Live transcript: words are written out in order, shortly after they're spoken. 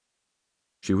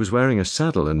She was wearing a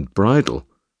saddle and bridle.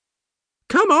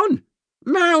 "Come on!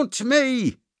 Mount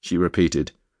me!" she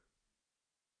repeated.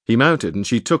 He mounted, and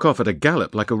she took off at a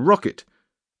gallop like a rocket.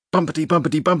 "Bumpety,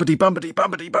 bumpety, bumpety, bumpety,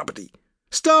 bumpety, bumpety."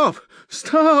 "Stop!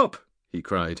 Stop!" he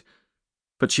cried.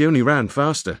 But she only ran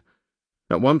faster.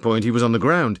 At one point he was on the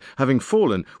ground, having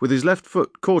fallen, with his left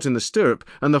foot caught in the stirrup,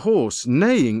 and the horse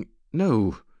neighing.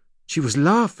 No, she was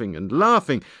laughing and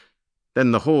laughing.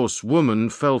 Then the horse woman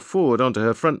fell forward onto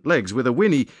her front legs with a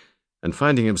whinny, and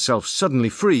finding himself suddenly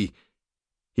free,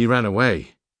 he ran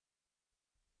away.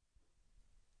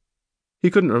 He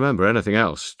couldn't remember anything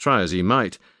else, try as he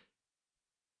might.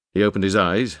 He opened his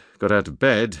eyes, got out of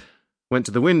bed, went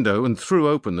to the window and threw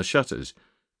open the shutters.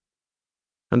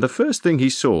 And the first thing he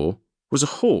saw was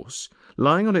a horse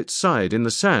lying on its side in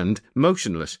the sand,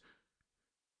 motionless.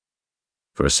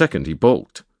 For a second he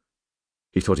balked.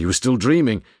 He thought he was still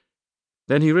dreaming.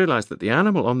 Then he realized that the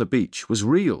animal on the beach was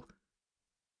real.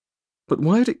 But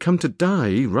why had it come to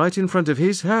die right in front of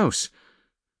his house?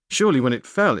 Surely when it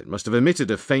fell it must have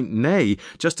emitted a faint neigh,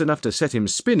 just enough to set him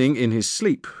spinning in his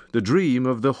sleep, the dream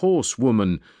of the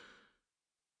horse-woman.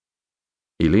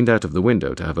 He leaned out of the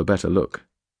window to have a better look.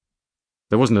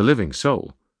 There wasn't a living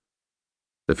soul.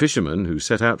 The fisherman, who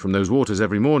set out from those waters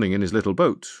every morning in his little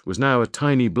boat, was now a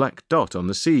tiny black dot on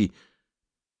the sea.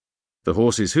 The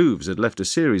horse's hooves had left a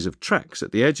series of tracks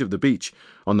at the edge of the beach,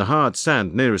 on the hard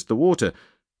sand nearest the water,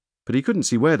 but he couldn't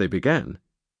see where they began.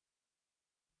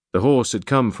 The horse had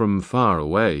come from far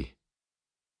away.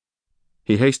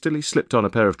 He hastily slipped on a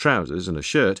pair of trousers and a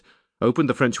shirt, opened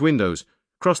the French windows,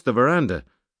 crossed the veranda,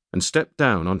 and stepped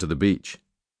down onto the beach.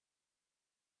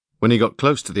 When he got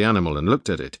close to the animal and looked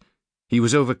at it, he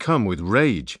was overcome with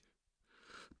rage.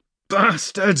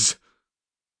 "Bastards!"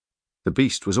 The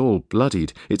beast was all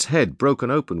bloodied, its head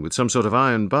broken open with some sort of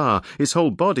iron bar, its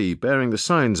whole body bearing the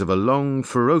signs of a long,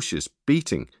 ferocious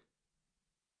beating.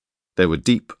 There were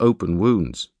deep, open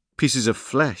wounds, pieces of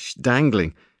flesh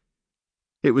dangling.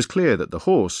 It was clear that the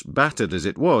horse, battered as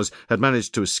it was, had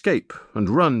managed to escape and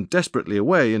run desperately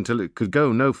away until it could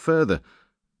go no further.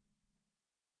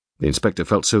 The inspector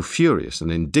felt so furious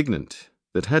and indignant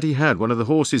that had he had one of the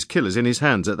horse's killers in his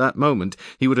hands at that moment,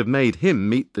 he would have made him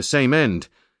meet the same end.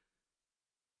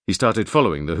 He started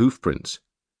following the hoof prints.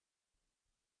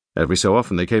 Every so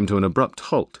often they came to an abrupt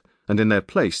halt, and in their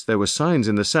place there were signs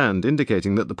in the sand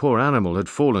indicating that the poor animal had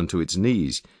fallen to its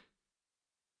knees.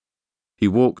 He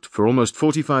walked for almost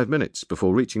 45 minutes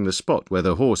before reaching the spot where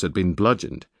the horse had been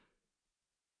bludgeoned.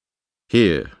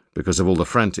 Here, because of all the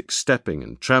frantic stepping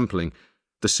and trampling,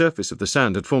 the surface of the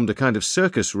sand had formed a kind of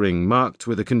circus ring marked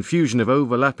with a confusion of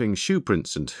overlapping shoe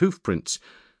prints and hoof prints.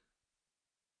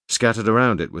 Scattered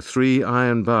around it were 3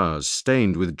 iron bars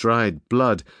stained with dried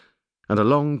blood, and a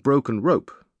long broken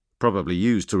rope, probably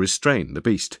used to restrain the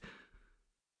beast.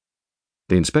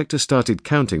 The inspector started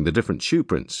counting the different shoe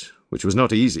prints, which was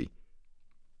not easy.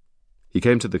 He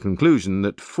came to the conclusion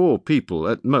that 4 people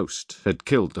at most had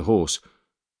killed the horse,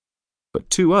 but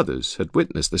 2 others had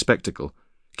witnessed the spectacle,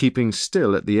 keeping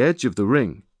still at the edge of the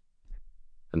ring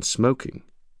and smoking.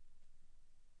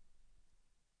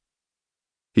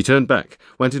 He turned back,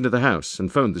 went into the house,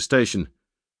 and phoned the station.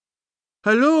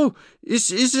 "Hello,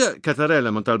 is Cattarella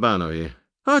Montalbano here?"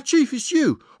 "Ah, Chief, it's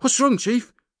you. What's wrong,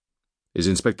 Chief?" "Is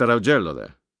Inspector Augello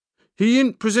there?" "He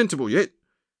ain't presentable yet."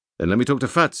 "Then let me talk to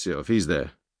Fazio if he's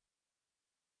there."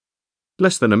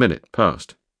 Less than a minute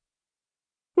passed.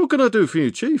 "What can I do for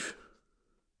you, Chief?"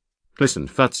 "Listen,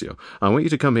 Fazio, I want you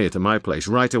to come here to my place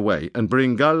right away and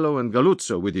bring Gallo and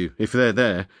Galluzzo with you, if they're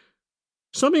there."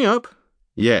 "Summing up?"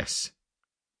 "Yes."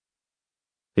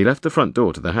 He left the front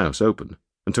door to the house open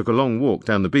and took a long walk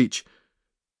down the beach.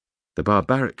 The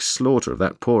barbaric slaughter of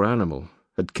that poor animal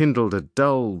had kindled a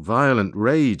dull, violent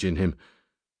rage in him.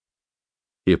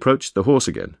 He approached the horse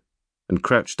again and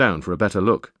crouched down for a better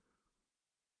look.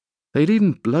 They'd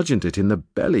even bludgeoned it in the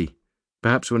belly,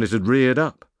 perhaps when it had reared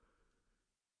up.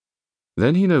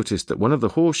 Then he noticed that one of the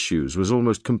horseshoes was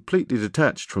almost completely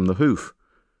detached from the hoof.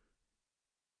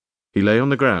 He lay on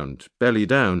the ground, belly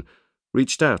down,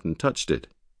 reached out and touched it.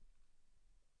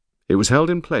 It was held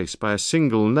in place by a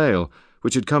single nail,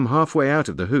 which had come halfway out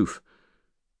of the hoof.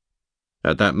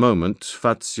 At that moment,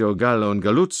 Fazio, Gallo and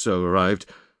Galluzzo arrived,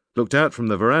 looked out from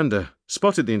the veranda,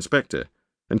 spotted the inspector,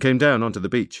 and came down onto the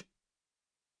beach.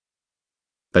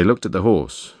 They looked at the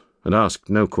horse and asked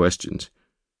no questions.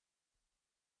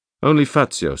 Only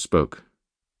Fazio spoke.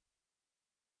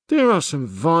 "There are some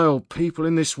vile people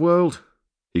in this world,"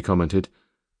 he commented.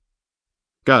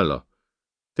 "Gallo,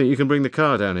 think you can bring the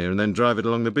car down here and then drive it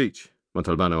along the beach?"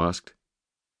 Montalbano asked.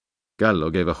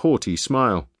 Gallo gave a haughty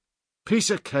smile. "Piece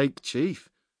of cake, Chief."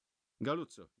 Galluzzo